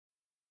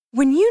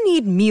When you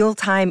need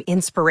mealtime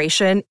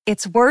inspiration,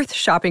 it's worth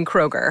shopping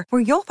Kroger,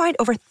 where you'll find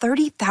over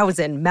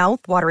 30,000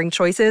 mouth-watering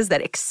choices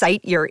that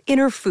excite your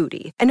inner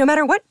foodie. And no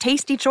matter what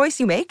tasty choice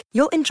you make,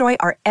 you'll enjoy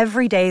our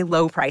everyday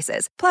low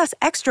prices, plus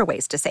extra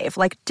ways to save,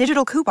 like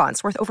digital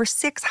coupons worth over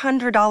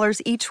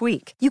 $600 each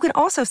week. You can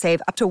also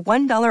save up to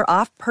 $1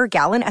 off per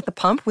gallon at the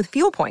pump with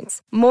fuel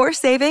points. More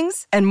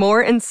savings and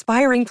more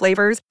inspiring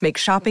flavors make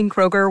shopping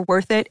Kroger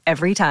worth it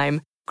every time.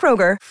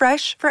 Kroger,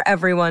 fresh for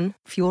everyone.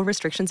 Fuel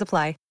restrictions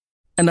apply.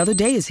 Another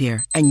day is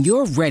here, and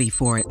you're ready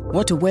for it.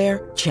 What to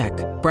wear? Check.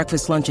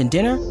 Breakfast, lunch, and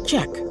dinner?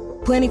 Check.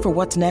 Planning for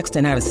what's next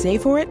and how to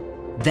save for it?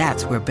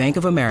 That's where Bank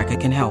of America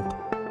can help.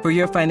 For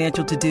your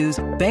financial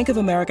to-dos, Bank of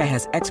America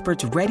has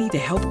experts ready to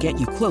help get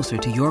you closer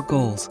to your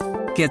goals.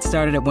 Get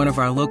started at one of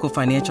our local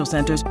financial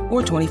centers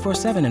or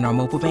 24/7 in our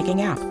mobile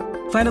banking app.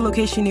 Find a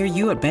location near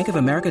you at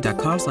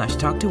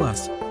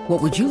bankofamerica.com/talktous.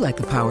 What would you like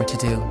the power to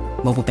do?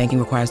 Mobile banking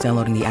requires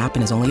downloading the app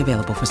and is only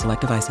available for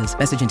select devices.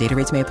 Message and data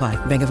rates may apply.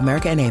 Bank of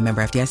America N.A.,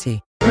 member FDIC.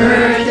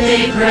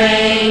 Birthday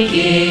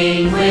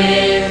pranking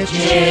with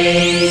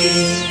Jay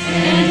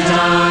and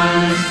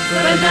Dawn,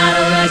 but not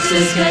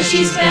Alexis because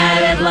she's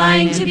bad at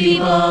lying to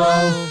people.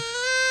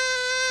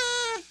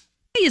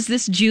 Hey, is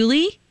this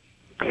Julie?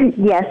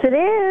 Yes, it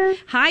is.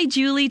 Hi,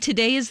 Julie.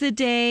 Today is the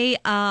day,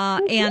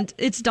 and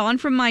it's Dawn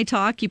from My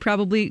Talk. You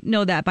probably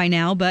know that by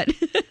now, but...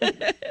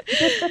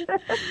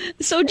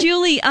 So,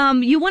 Julie,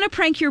 you want to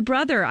prank your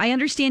brother. I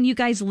understand you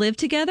guys live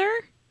together?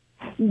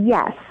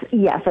 Yes,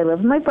 I live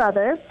with my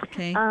brother.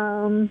 Okay.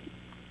 And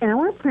I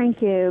want to prank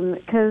him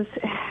because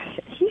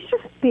he's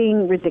just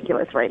being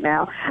ridiculous right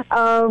now.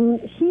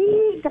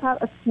 He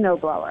got a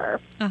snowblower.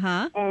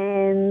 Uh-huh.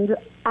 And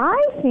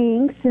I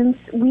think since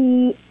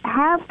we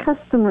have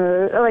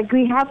customers, like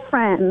we have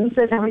friends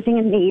and everything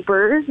and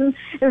neighbors and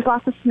there's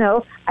lots of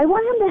snow, I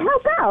want him to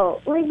help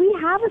out. Like we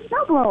have a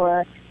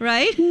snowblower.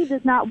 Right? He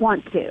does not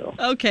want to.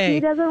 Okay. He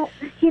doesn't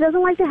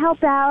like to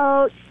help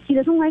out. He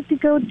doesn't like to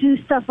go do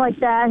stuff like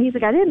that. He's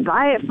like, I didn't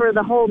buy it for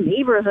the whole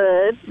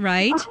neighborhood.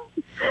 Right.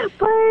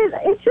 But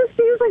it just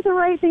seems like the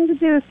right thing to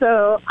do,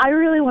 so I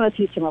really want to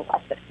teach him a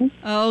lesson.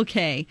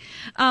 Okay.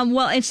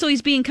 Well, and so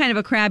he's being kind of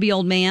a crabby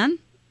old man?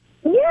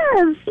 Yes,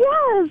 and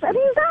he's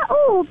that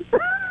old.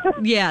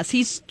 Yes,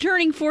 he's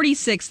turning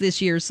 46 this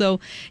year,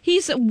 so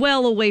he's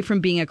well away from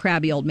being a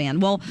crabby old man.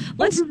 Well,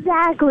 let's...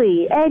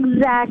 Exactly.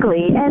 And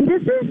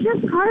this is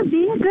just part of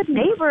being a good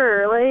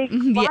neighbor. Like,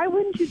 why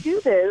wouldn't you do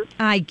this?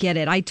 I get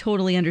it. I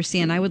totally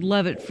understand. I would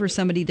love it for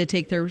somebody to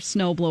take their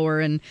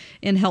snowblower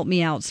and help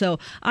me out. So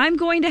I'm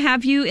going to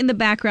have you in the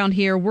background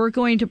here. We're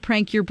going to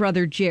prank your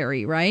brother,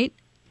 Jerry, right?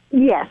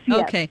 Yes.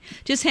 Okay.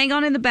 Just hang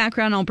on in the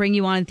background. I'll bring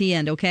you on at the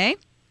end, okay?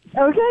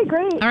 Okay,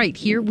 great. All right,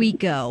 here we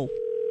go.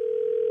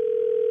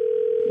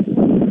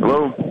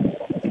 Hello?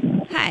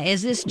 Hi,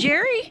 is this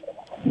Jerry?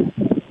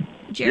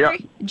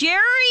 Jerry? Yeah.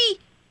 Jerry?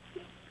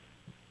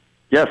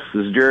 Yes,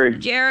 this is Jerry.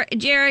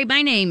 Jerry,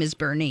 my name is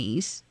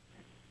Bernice.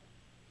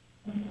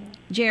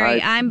 Jerry,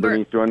 Hi, I'm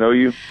Bernice. Do I know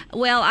you?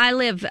 Well, I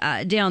live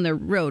down the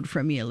road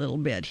from you a little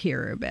bit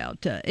here,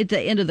 about at the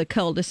end of the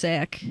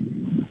cul-de-sac.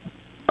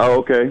 Oh,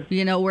 okay.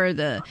 You know, where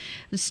the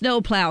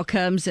snowplow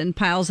comes and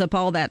piles up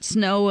all that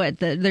snow.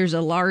 There's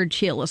a large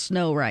hill of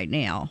snow right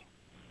now.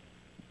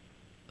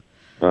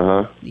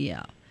 Uh-huh.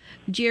 Yeah.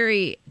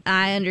 Jerry,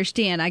 I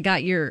understand. I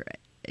got your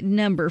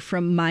number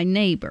from my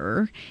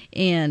neighbor,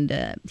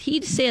 and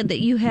he said that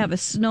you have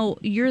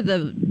you're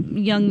the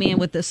young man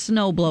with the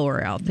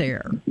snowblower out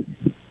there.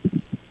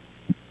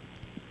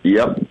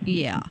 Yep.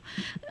 Yeah.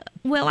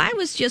 Well, I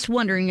was just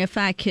wondering if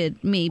I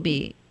could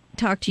maybe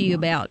talk to you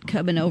about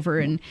coming over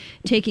and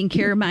taking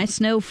care of my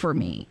snow for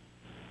me.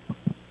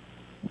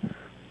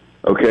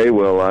 Okay,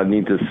 well, I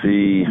need to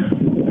see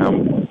how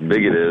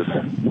big it is.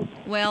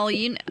 Well,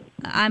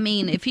 I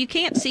mean, if you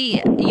can't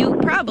see, you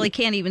probably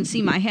can't even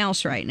see my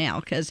house right now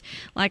because,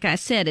 like I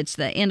said, it's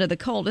the end of the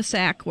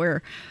cul-de-sac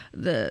where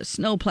the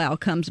snowplow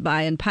comes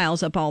by and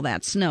piles up all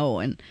that snow.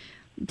 And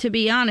to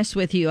be honest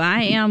with you,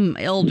 I am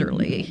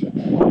elderly,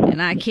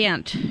 and I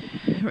can't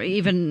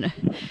even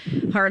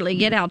hardly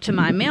get out to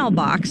my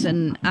mailbox,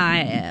 and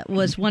I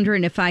was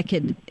wondering if I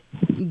could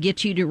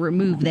get you to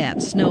remove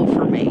that snow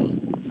for me.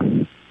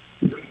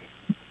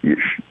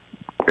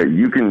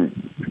 You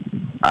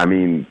can, I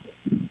mean...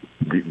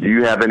 Do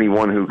you have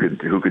anyone who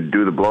could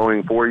do the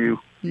blowing for you?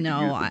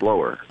 No, use the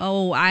blower.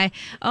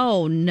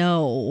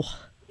 No.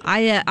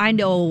 I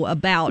know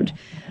about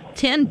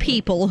 10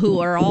 people who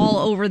are all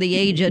over the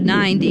age of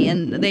 90,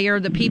 and they are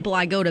the people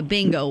I go to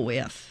bingo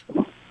with.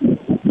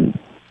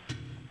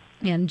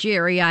 And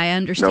Jerry, I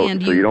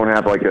understand so you don't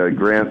have like a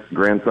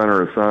grandson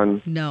or a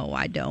son? No,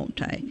 I don't.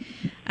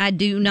 I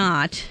do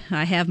not.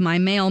 I have my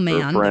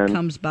mailman that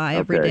comes by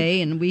every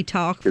day, and we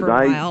talk for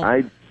a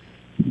while.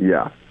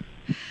 Yeah.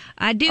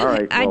 I do.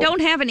 Right, I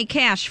don't have any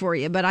cash for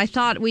you, but I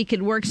thought we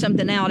could work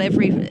something out.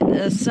 Every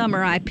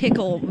summer, I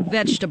pickle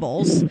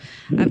vegetables.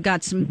 I've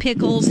got some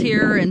pickles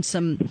here and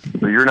some.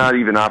 So you're not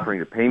even offering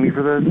to pay me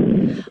for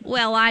this?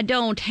 Well, I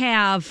don't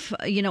have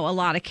a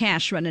lot of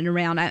cash running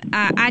around.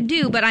 I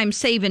do, but I'm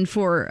saving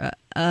for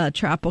a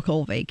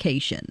tropical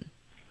vacation.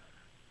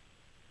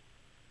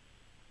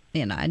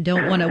 And I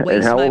don't want to waste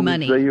and how my old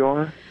money. Did you say you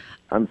are?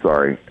 I'm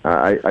sorry.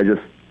 I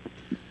just.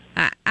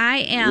 I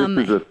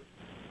am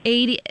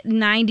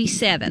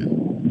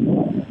 97.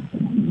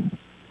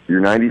 You're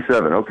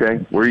 97.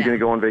 Okay. Where are you Yeah. going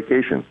to go on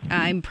vacation?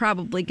 I'm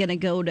probably going to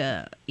go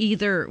to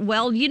either,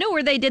 well, you know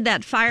where they did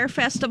that fire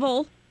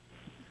festival?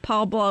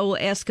 Pablo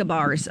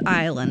Escobar's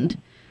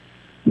Island.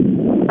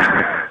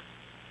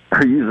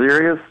 Are you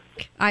serious?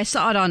 I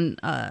saw it on,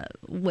 I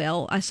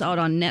saw it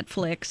on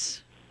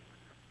Netflix.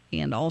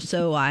 And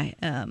also I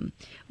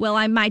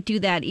might do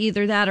that,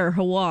 either that or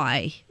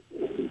Hawaii.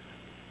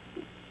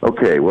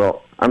 Okay.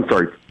 Well, I'm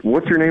sorry.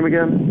 What's your name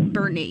again?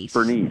 Bernice.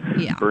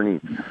 Yeah.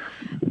 Bernice.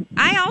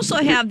 I also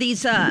have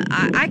these,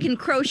 I can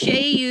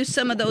crochet you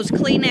some of those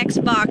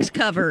Kleenex box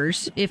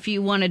covers if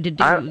you wanted to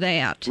do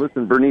that.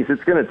 Listen, Bernice,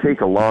 it's going to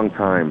take a long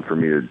time for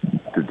me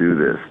to do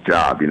this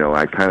job.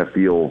 I kind of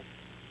feel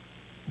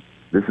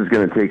this is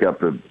going to take up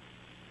the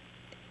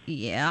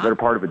better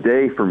part of a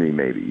day for me,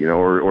 maybe,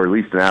 or at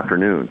least an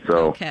afternoon.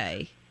 So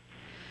okay.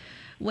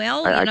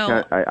 Well,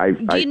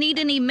 do you need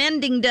any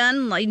mending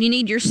done? Like, you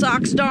need your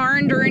socks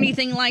darned or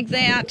anything like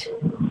that?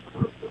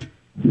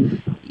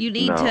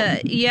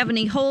 You have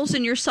any holes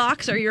in your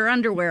socks or your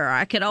underwear?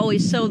 I could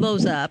always sew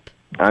those up.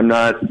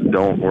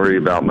 Don't worry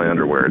about my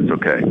underwear. It's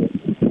okay.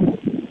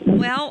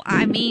 Well,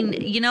 I mean,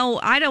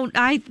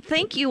 I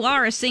think you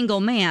are a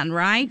single man,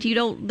 right?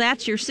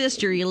 That's your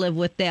sister you live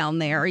with down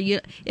there.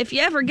 If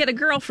you ever get a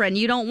girlfriend,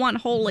 you don't want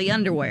holey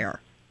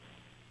underwear.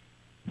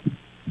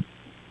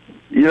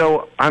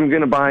 I'm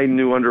going to buy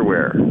new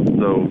underwear,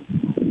 so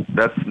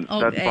that's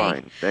Okay.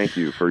 fine. Thank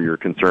you for your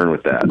concern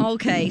with that.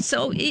 Okay,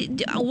 so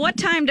what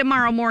time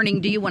tomorrow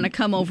morning do you want to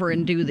come over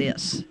and do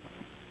this?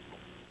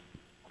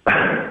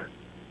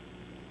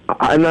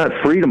 I'm not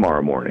free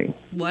tomorrow morning.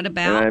 What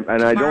about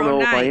and I don't know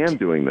night? if I am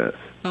doing this.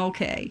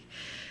 Okay.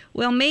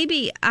 Well,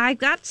 maybe I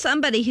got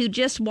somebody who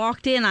just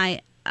walked in.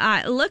 It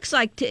looks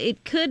like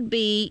it could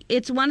be.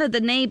 It's one of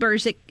the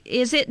neighbors.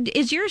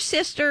 Is your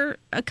sister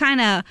kind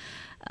of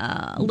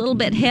a little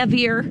bit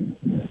heavier?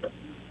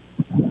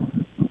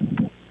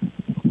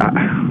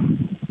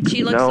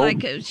 She looks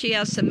like she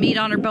has some meat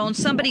on her bones.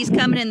 Somebody's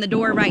coming in the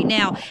door right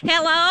now.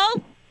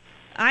 Hello?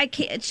 I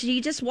can't.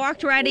 She just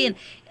walked right in.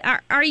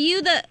 Are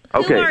you the?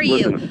 Who are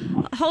you?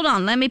 Hold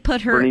on. Let me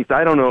put her. Bernice,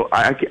 I don't know.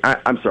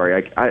 I'm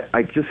sorry.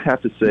 I just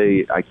have to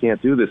say I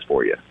can't do this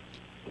for you.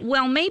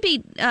 Well,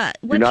 maybe. What's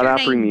You're not your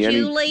offering name? me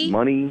Julie? any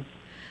money.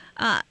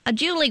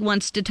 Julie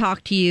wants to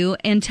talk to you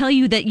and tell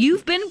you that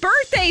you've been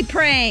birthday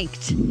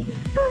pranked.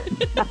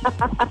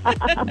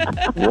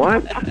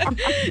 What?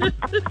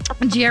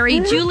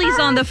 Jerry, Julie's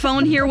on the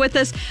phone here with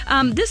us.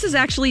 This is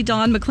actually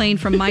Dawn McLean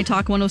from My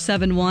Talk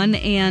 1071,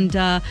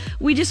 and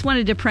we just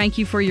wanted to prank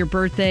you for your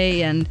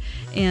birthday and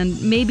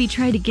maybe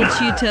try to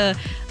get you to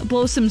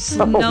blow some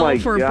snow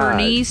for God.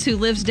 Bernice, who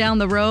lives down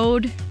the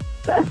road.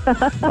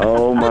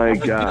 Oh my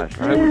gosh!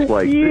 I was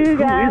like, who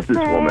is this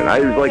woman? I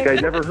was like, I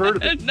never heard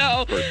of this.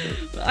 No,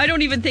 I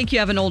don't even think you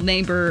have an old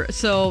neighbor,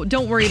 so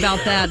don't worry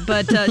about that.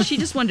 But she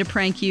just wanted to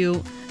prank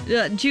you.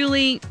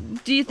 Julie,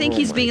 do you think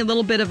he's being a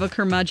little bit of a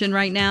curmudgeon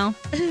right now?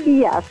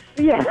 Yes.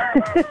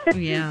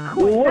 Yeah.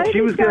 Well, what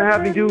she was going to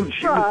have me do?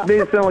 She made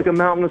it sound like a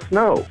mountain of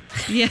snow.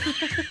 Yeah.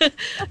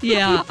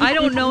 Yeah. I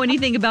don't know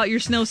anything about your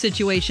snow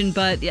situation,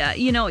 but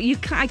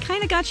I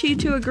kind of got you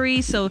to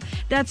agree, so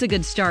that's a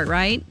good start,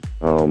 right?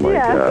 Oh my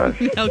gosh!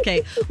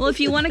 Okay. Well, if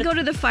you want to go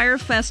to the Fire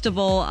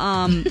Festival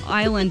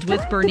Island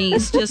with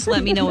Bernice, just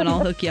let me know and I'll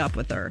hook you up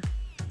with her.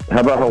 How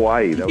about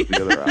Hawaii? That was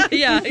the other option.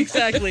 Yeah,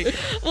 exactly.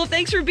 Well,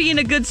 thanks for being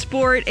a good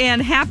sport,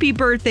 and happy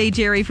birthday,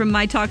 Jerry, from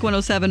My Talk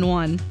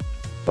 1071.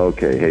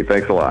 Okay. Hey,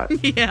 thanks a lot.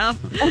 Yeah.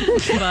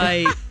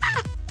 Bye.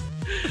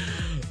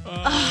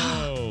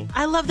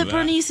 I love that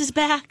Bernice is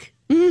back.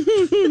 How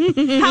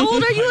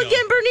old are you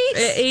again,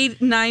 Bernice?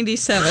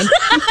 897.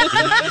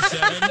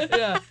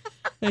 Yeah.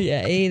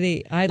 Yeah,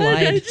 80. I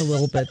lied a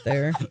little bit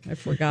there. I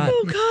forgot.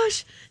 Oh,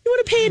 gosh. You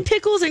want to pay in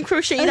pickles and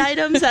crocheted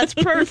items? That's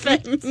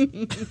perfect.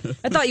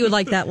 I thought you would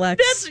like that,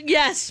 Lex.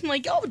 Yes. I'm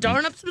like,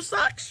 darn up some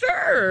socks,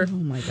 sure. Oh,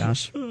 my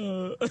gosh.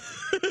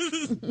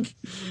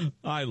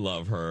 I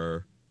love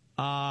her.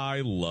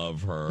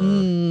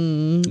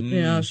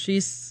 Yeah,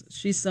 she's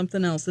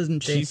something else,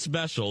 isn't she? She's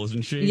special,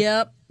 isn't she?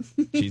 Yep.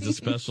 She's a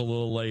special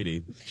little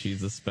lady.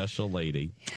 She's a special lady.